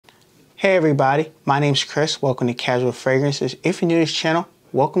Hey everybody, my name's Chris. Welcome to Casual Fragrances. If you're new to this channel,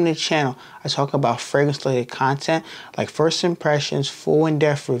 welcome to the channel. I talk about fragrance related content like first impressions, full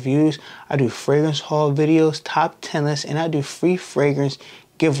in-depth reviews. I do fragrance haul videos, top 10 lists, and I do free fragrance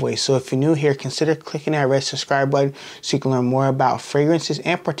giveaways. So if you're new here, consider clicking that red subscribe button so you can learn more about fragrances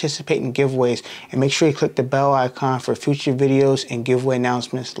and participate in giveaways. And make sure you click the bell icon for future videos and giveaway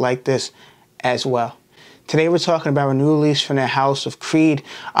announcements like this as well. Today we're talking about a new release from the house of Creed.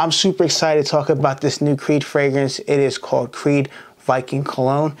 I'm super excited to talk about this new Creed fragrance. It is called Creed Viking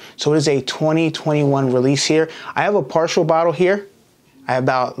Cologne. So it is a 2021 release here. I have a partial bottle here. I have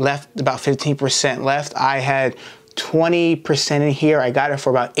about 15% left. I had 20% in here. I got it for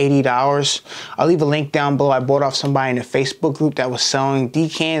about $80. I'll leave a link down below. I bought off somebody in a Facebook group that was selling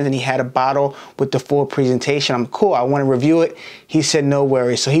decants, and he had a bottle with the full presentation. I'm cool. I want to review it. He said no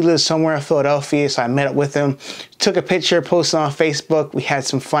worries. So he lives somewhere in Philadelphia, so I met up with him, took a picture, posted on Facebook. We had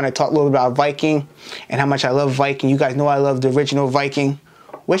some fun. I talked a little bit about Viking and how much I love Viking. You guys know I love the original Viking,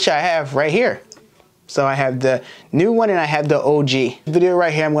 which I have right here. So I have the new one and I have the OG. Video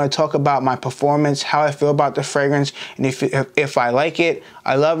right here, I'm going to talk about my performance, how I feel about the fragrance, and if I like it,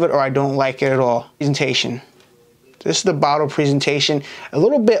 I love it, or I don't like it at all. Presentation. This is the bottle presentation. A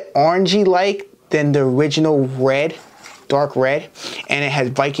little bit orangey-like than the original red, dark red, and it has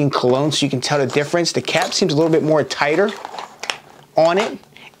Viking Cologne, so you can tell the difference. The cap seems a little bit more tighter on it.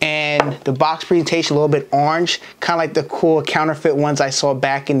 And the box presentation a little bit orange, kind of like the cool counterfeit ones I saw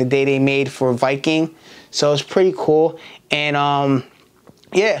back in the day they made for Viking. So it's pretty cool. And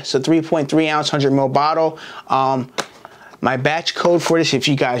yeah, so 3.3 ounce, 100 ml bottle. My batch code for this, if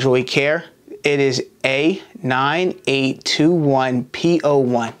you guys really care, it is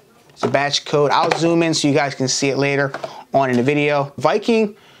A9821PO1. It's a batch code. I'll zoom in so you guys can see it later on in the video.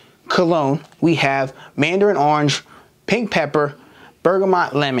 Viking Cologne, we have mandarin orange, pink pepper,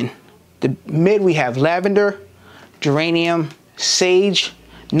 bergamot, lemon. The mid we have lavender, geranium, sage,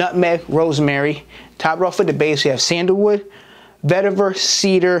 nutmeg, rosemary. Top off with the base we have sandalwood, vetiver,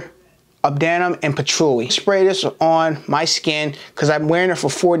 cedar, abdanum, and patchouli. Spray this on my skin because I'm wearing it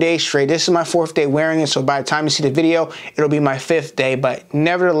for 4 days straight. This is my 4th day wearing it, so by the time you see the video, it'll be my 5th day. But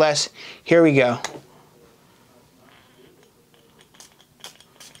nevertheless, here we go.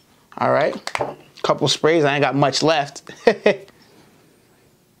 All right, couple sprays. I ain't got much left.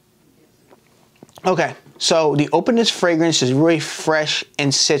 Okay, so the openest fragrance is really fresh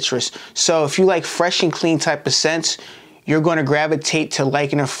and citrus. So if you like fresh and clean type of scents, you're going to gravitate to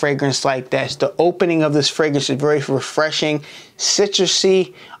liking a fragrance like this. The opening of this fragrance is very refreshing,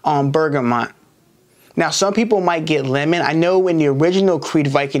 citrusy, bergamot. Now, some people might get lemon. I know in the original Creed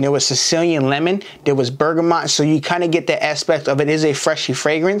Viking, there was Sicilian lemon, there was bergamot, so you kind of get the aspect of it is a freshy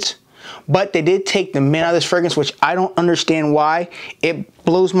fragrance. But they did take the mint out of this fragrance, which I don't understand why. It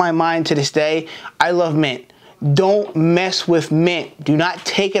blows my mind to this day. I love mint. Don't mess with mint. Do not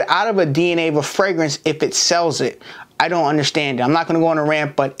take it out of a DNA of a fragrance if it sells it. I don't understand it. I'm not going to go on a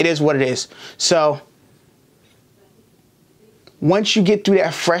rant, but it is what it is. So once you get through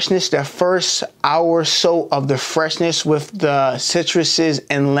that freshness, that first hour or so of the freshness with the citruses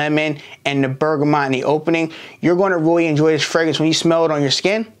and lemon and the bergamot in the opening, you're going to really enjoy this fragrance when you smell it on your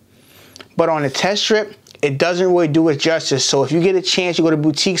skin. But on a test strip, it doesn't really do it justice. So if you get a chance, you go to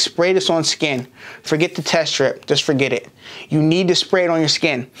boutique, spray this on skin. Forget the test strip. Just forget it. You need to spray it on your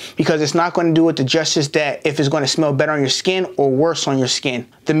skin because it's not going to do it the justice that if it's going to smell better on your skin or worse on your skin.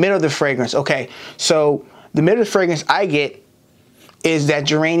 The middle of the fragrance. Okay, so the middle of the fragrance I get is that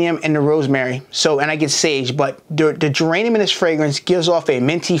geranium and the rosemary. So, and I get sage, but the geranium in this fragrance gives off a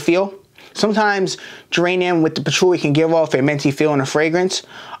minty feel. Sometimes geranium with the patchouli can give off a minty feel in a fragrance.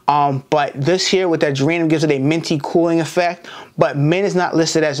 But this here with that geranium gives it a minty cooling effect, but mint is not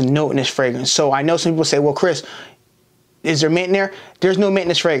listed as a note in this fragrance. So I know some people say, well, Chris, is there mint in there? There's no mint in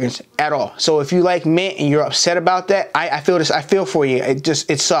this fragrance at all. So if you like mint and you're upset about that, I feel for you.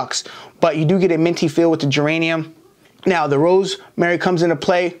 It sucks. But you do get a minty feel with the geranium. Now the rosemary comes into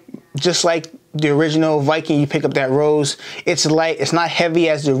play just like the original Viking. You pick up that rose. It's light. It's not heavy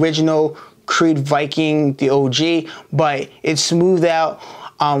as the original Creed Viking, the OG, but it's smoothed out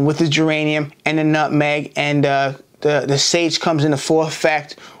with the geranium and the nutmeg, and the sage comes into full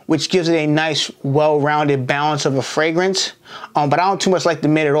effect, which gives it a nice, well-rounded balance of a fragrance. But I don't too much like the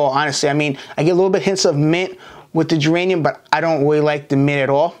mint at all, honestly. I mean, I get a little bit hints of mint with the geranium, but I don't really like the mint at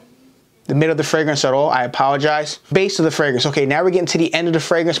all. The mid of the fragrance at all, I apologize. Base of the fragrance. Okay, now we're getting to the end of the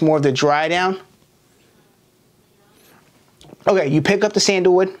fragrance, more of the dry down. Okay, you pick up the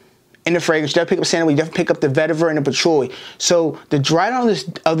sandalwood in the fragrance. You definitely pick up sandalwood, you definitely pick up the vetiver and the patchouli. So the dry down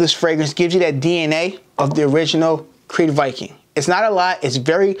of this fragrance gives you that DNA of the original Creed Viking. It's not a lot. It's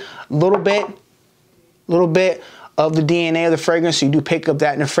very little bit of the DNA of the fragrance. So you do pick up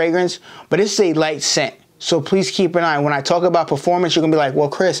that in the fragrance, but it's a light scent. So please keep an eye. When I talk about performance, you're gonna be like, well,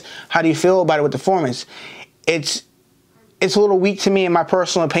 Chris, how do you feel about it with the performance? It's a little weak to me in my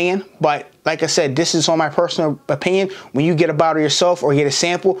personal opinion, but like I said, this is on my personal opinion. When you get a bottle yourself or get a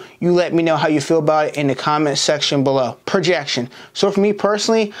sample, you let me know how you feel about it in the comment section below. Projection. So for me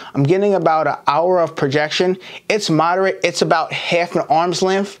personally, I'm getting about an hour of projection. It's moderate. It's about half an arm's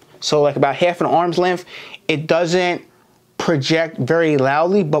length. So like about half an arm's length. It doesn't project very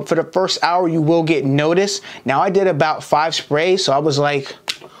loudly, but for the first hour, you will get noticed. Now I did about 5 sprays. So I was like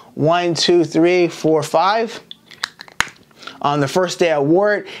 1, 2, 3, 4, 5. On the first day I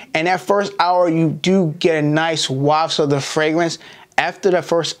wore it, and that first hour you do get a nice wafts of the fragrance. After the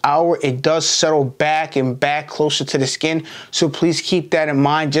first hour, it does settle back and back closer to the skin. So please keep that in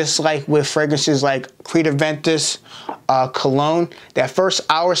mind. Just like with fragrances like Creed Aventus Cologne, that first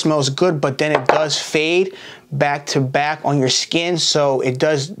hour smells good, but then it does fade back to back on your skin. So it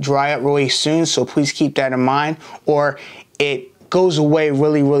does dry up really soon. So please keep that in mind, or it goes away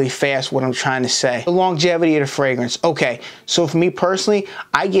really, really fast, what I'm trying to say. The longevity of the fragrance. Okay, so for me personally,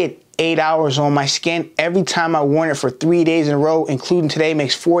 I get 8 hours on my skin every time I worn it for 3 days in a row, including today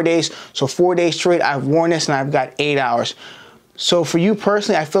makes 4 days. So 4 days straight, I've worn this and I've got 8 hours. So for you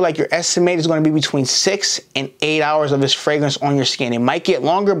personally, I feel like your estimate is going to be between 6 and 8 hours of this fragrance on your skin. It might get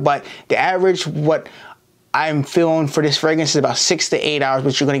longer, but the average, what I'm feeling for this fragrance is about 6 to 8 hours,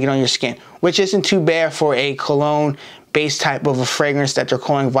 which you're going to get on your skin, which isn't too bad for a cologne base type of a fragrance that they're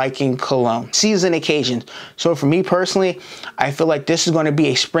calling Viking Cologne. Season occasions. So for me personally, I feel like this is going to be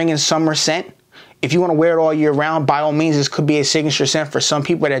a spring and summer scent. If you want to wear it all year round, by all means, this could be a signature scent for some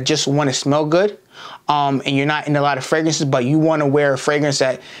people that just want to smell good. And you're not in a lot of fragrances, but you want to wear a fragrance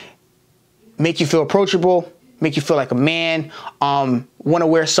that make you feel approachable, make you feel like a man, want to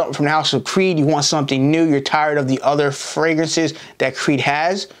wear something from the house of Creed, you want something new, you're tired of the other fragrances that Creed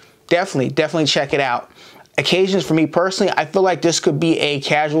has, definitely check it out. Occasions for me personally, I feel like this could be a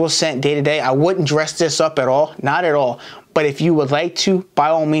casual scent day to day. I wouldn't dress this up at all, not at all. But if you would like to, by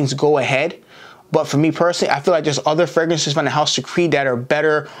all means, go ahead. But for me personally, I feel like there's other fragrances from the house of Creed that are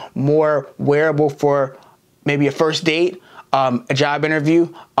better, more wearable for maybe a first date, a job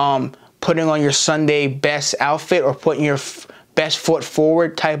interview, putting on your Sunday best outfit, or putting your best foot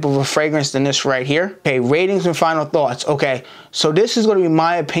forward type of a fragrance than this right here. Okay, ratings and final thoughts. Okay, so this is going to be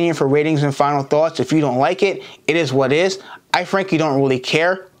my opinion for ratings and final thoughts. If you don't like it, it is what it is. I frankly don't really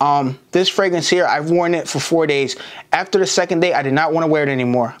care. This fragrance here, I've worn it for 4 days. After the second day, I did not want to wear it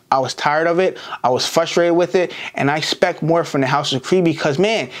anymore. I was tired of it. I was frustrated with it, and I expect more from the House of Creed because,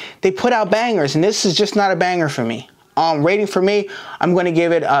 man, they put out bangers, and this is just not a banger for me. Rating for me, I'm going to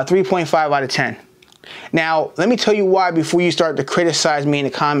give it a 3.5 out of 10. Now, let me tell you why before you start to criticize me in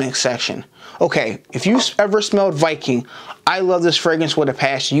the comment section. Okay, if you ever smelled Viking, I love this fragrance with a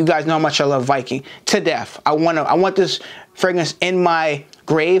passion. You guys know how much I love Viking to death. I want this fragrance in my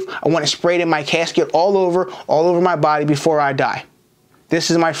grave. I want it sprayed in my casket all over my body before I die. This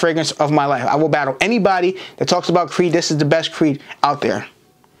is my fragrance of my life. I will battle anybody that talks about Creed. This is the best Creed out there.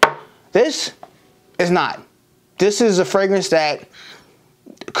 This is not. This is a fragrance that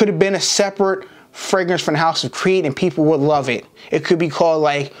could have been a separate fragrance from the House of Creed and people would love it. It could be called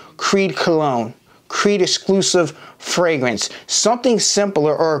like Creed Cologne, Creed exclusive fragrance, something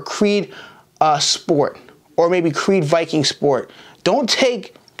simpler, or Creed Sport, or maybe Creed Viking Sport. Don't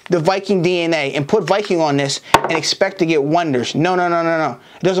take the Viking DNA and put Viking on this and expect to get wonders. No.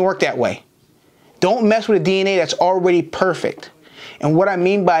 It doesn't work that way. Don't mess with a DNA that's already perfect. And what I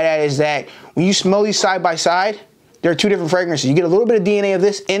mean by that is that when you smell these side by side, there are two different fragrances. You get a little bit of DNA of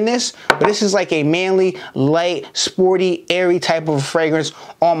this in this, but this is like a manly, light, sporty, airy type of fragrance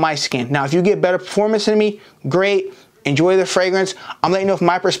on my skin. Now, if you get better performance than me, great. Enjoy the fragrance. I'm letting you know from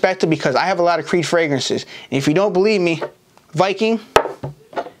my perspective because I have a lot of Creed fragrances. And if you don't believe me, Viking,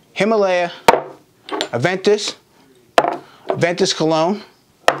 Himalaya, Aventus Cologne,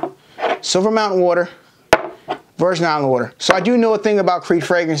 Silver Mountain Water, Virgin Island Water. So I do know a thing about Creed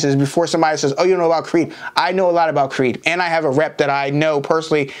fragrances before somebody says, oh, you don't know about Creed. I know a lot about Creed, and I have a rep that I know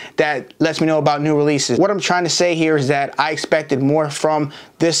personally that lets me know about new releases. What I'm trying to say here is that I expected more from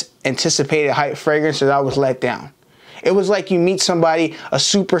this anticipated hype fragrance, and I was let down. It was like you meet somebody, a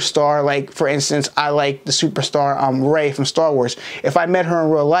superstar, like for instance, I like the superstar Rey from Star Wars. If I met her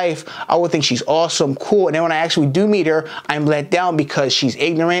in real life, I would think she's awesome, cool, and then when I actually do meet her, I'm let down because she's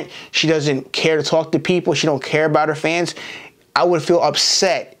ignorant, she doesn't care to talk to people, she don't care about her fans. I would feel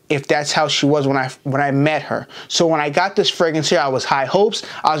upset if that's how she was when I met her. So when I got this fragrance here, I was high hopes,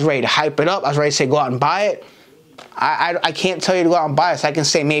 I was ready to hype it up, I was ready to say go out and buy it. I can't tell you to go out and buy this. I can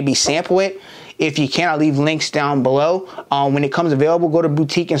say maybe sample it. If you can, I'll leave links down below. When it comes available, go to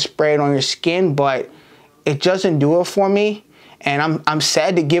boutique and spray it on your skin, but it doesn't do it for me. And I'm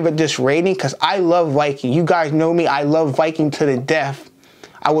sad to give it this rating because I love Viking. You guys know me, I love Viking to the death.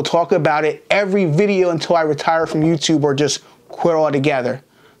 I will talk about it every video until I retire from YouTube or just quit altogether.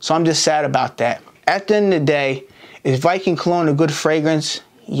 So I'm just sad about that. At the end of the day, is Viking Cologne a good fragrance?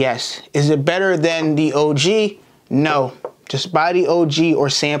 Yes. Is it better than the OG? No. Just buy the OG or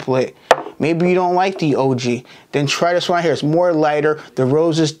sample it. Maybe you don't like the OG. Then try this one right here. It's more lighter. The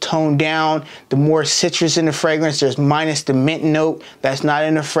rose is toned down. The more citrus in the fragrance. There's minus the mint note that's not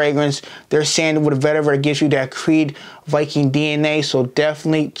in the fragrance. There's sandalwood vetiver that gives you that Creed Viking DNA. So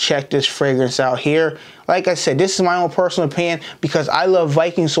definitely check this fragrance out here. Like I said, this is my own personal opinion because I love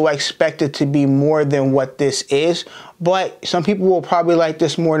Viking, so I expect it to be more than what this is. But some people will probably like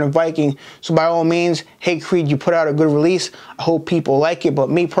this more than Viking. So by all means, hey Creed, you put out a good release. I hope people like it. But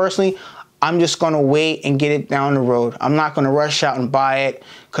me personally, I'm just going to wait and get it down the road. I'm not going to rush out and buy it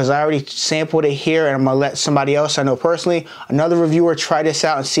because I already sampled it here and I'm going to let somebody else I know personally, another reviewer, try this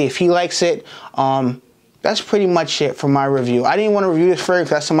out and see if he likes it. That's pretty much it for my review. I didn't want to review this fragrance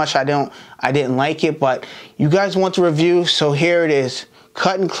because that's so much I didn't like it, but you guys want the review, so here it is.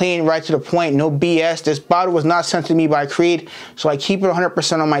 Cut and clean, right to the point, no BS. This bottle was not sent to me by Creed, so I keep it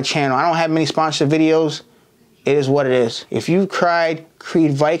 100% on my channel. I don't have many sponsored videos. It is what it is. If you tried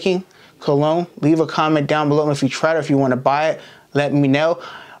Creed Viking Cologne, leave a comment down below. If you tried it, if you want to buy it, let me know.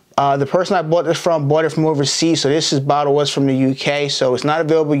 The person I bought this from bought it from overseas, so this bottle was from the UK, so it's not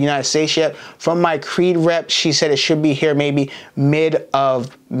available in the United States yet. From my Creed rep, she said it should be here maybe mid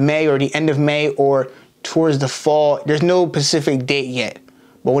of May or the end of May or towards the fall. There's no specific date yet,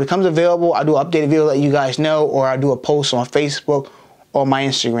 but when it comes available, I'll do an updated video to let you guys know, or I'll do a post on Facebook or my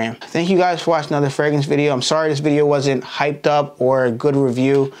Instagram. Thank you guys for watching another fragrance video. I'm sorry this video wasn't hyped up or a good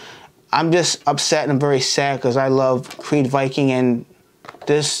review. I'm just upset and I'm very sad because I love Creed Viking and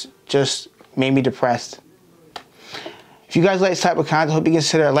this just made me depressed. If you guys like this type of content, I hope you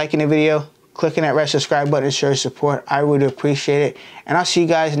consider liking the video, clicking that red subscribe button to show your support. I would appreciate it. And I'll see you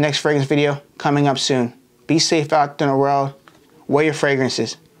guys in the next fragrance video coming up soon. Be safe out there in the world. Wear your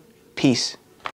fragrances. Peace.